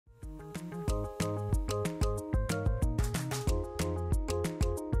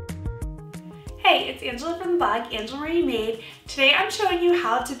Hey, it's Angela from the blog Angela Marie Made. Today I'm showing you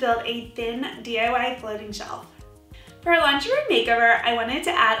how to build a thin DIY floating shelf. For our laundry room makeover, I wanted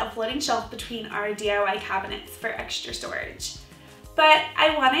to add a floating shelf between our DIY cabinets for extra storage. But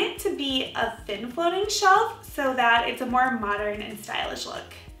I want it to be a thin floating shelf so that it's a more modern and stylish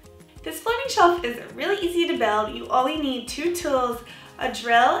look. This floating shelf is really easy to build. You only need 2 tools, a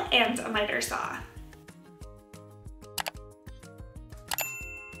drill and a miter saw.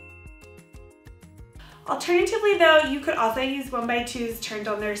 Alternatively though, you could also use 1x2s turned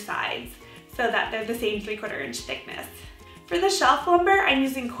on their sides so that they're the same 3/4 inch thickness. For the shelf lumber, I'm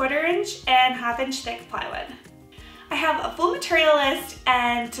using 1/4 inch and 1/2 inch thick plywood. I have a full material list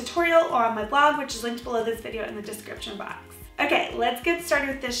and tutorial on my blog, which is linked below this video in the description box. Okay, let's get started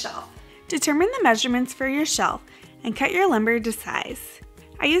with this shelf. Determine the measurements for your shelf and cut your lumber to size.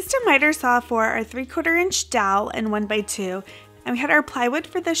 I used a miter saw for our 3/4 inch dowel and 1x2, and we had our plywood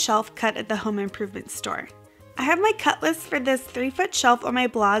for the shelf cut at the home improvement store. I have my cut list for this 3-foot shelf on my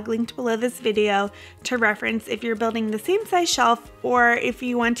blog linked below this video to reference if you're building the same size shelf or if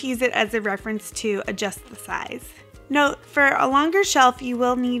you want to use it as a reference to adjust the size. Note, for a longer shelf you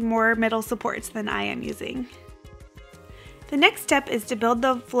will need more metal supports than I am using. The next step is to build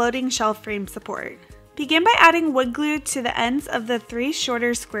the floating shelf frame support. Begin by adding wood glue to the ends of the 3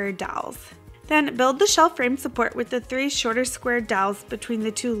 shorter square dowels. Then build the shelf frame support with the 3 shorter square dowels between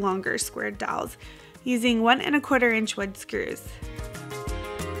the 2 longer square dowels, using 1 1/4 inch wood screws.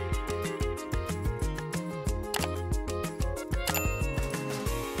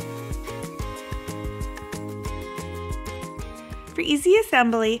 For easy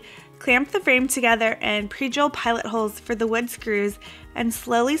assembly, clamp the frame together and pre-drill pilot holes for the wood screws and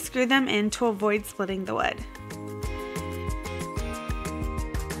slowly screw them in to avoid splitting the wood.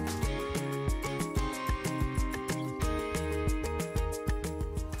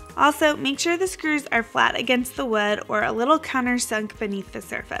 Also, make sure the screws are flat against the wood or a little countersunk beneath the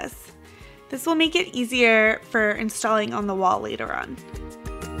surface. This will make it easier for installing on the wall later on.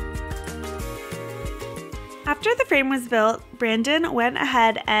 After the frame was built, Brandon went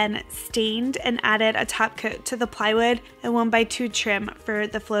ahead and stained and added a top coat to the plywood and 1x2 trim for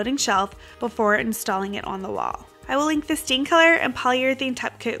the floating shelf before installing it on the wall. I will link the stain color and polyurethane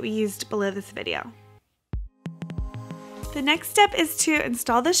top coat we used below this video. The next step is to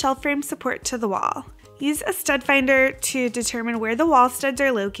install the shelf frame support to the wall. Use a stud finder to determine where the wall studs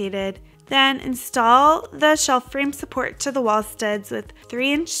are located. Then install the shelf frame support to the wall studs with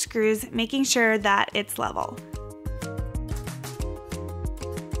 3-inch screws, making sure that it's level.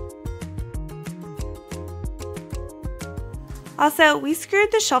 Also, we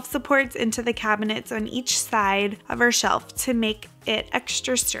screwed the shelf supports into the cabinets on each side of our shelf to make it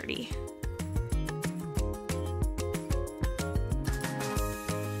extra sturdy.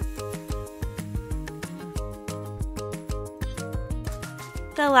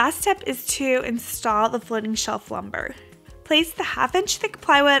 The last step is to install the floating shelf lumber. Place the 1/2 inch thick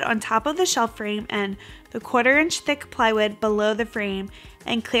plywood on top of the shelf frame and the 1/4 inch thick plywood below the frame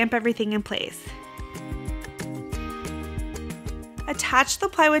and clamp everything in place. Attach the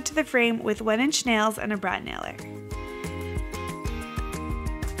plywood to the frame with 1-inch nails and a brad nailer.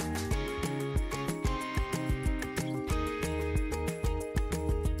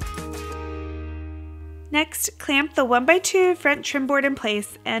 Next, clamp the 1x2 front trim board in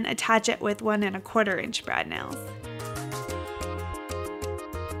place and attach it with 1 1/4 inch brad nails.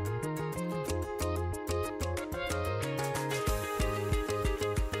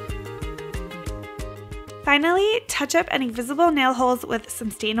 Finally, touch up any visible nail holes with some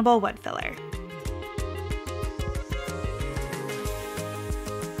stainable wood filler.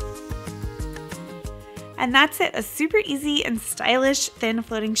 And that's it, a super easy and stylish thin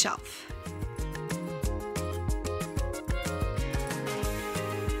floating shelf.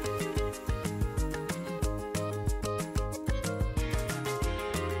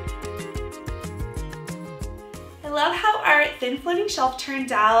 I love how our thin floating shelf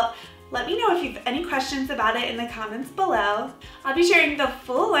turned out. Let me know if you have any questions about it in the comments below. I'll be sharing the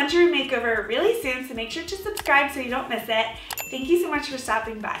full laundry room makeover really soon, so make sure to subscribe so you don't miss it. Thank you so much for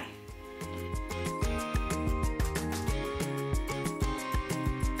stopping by.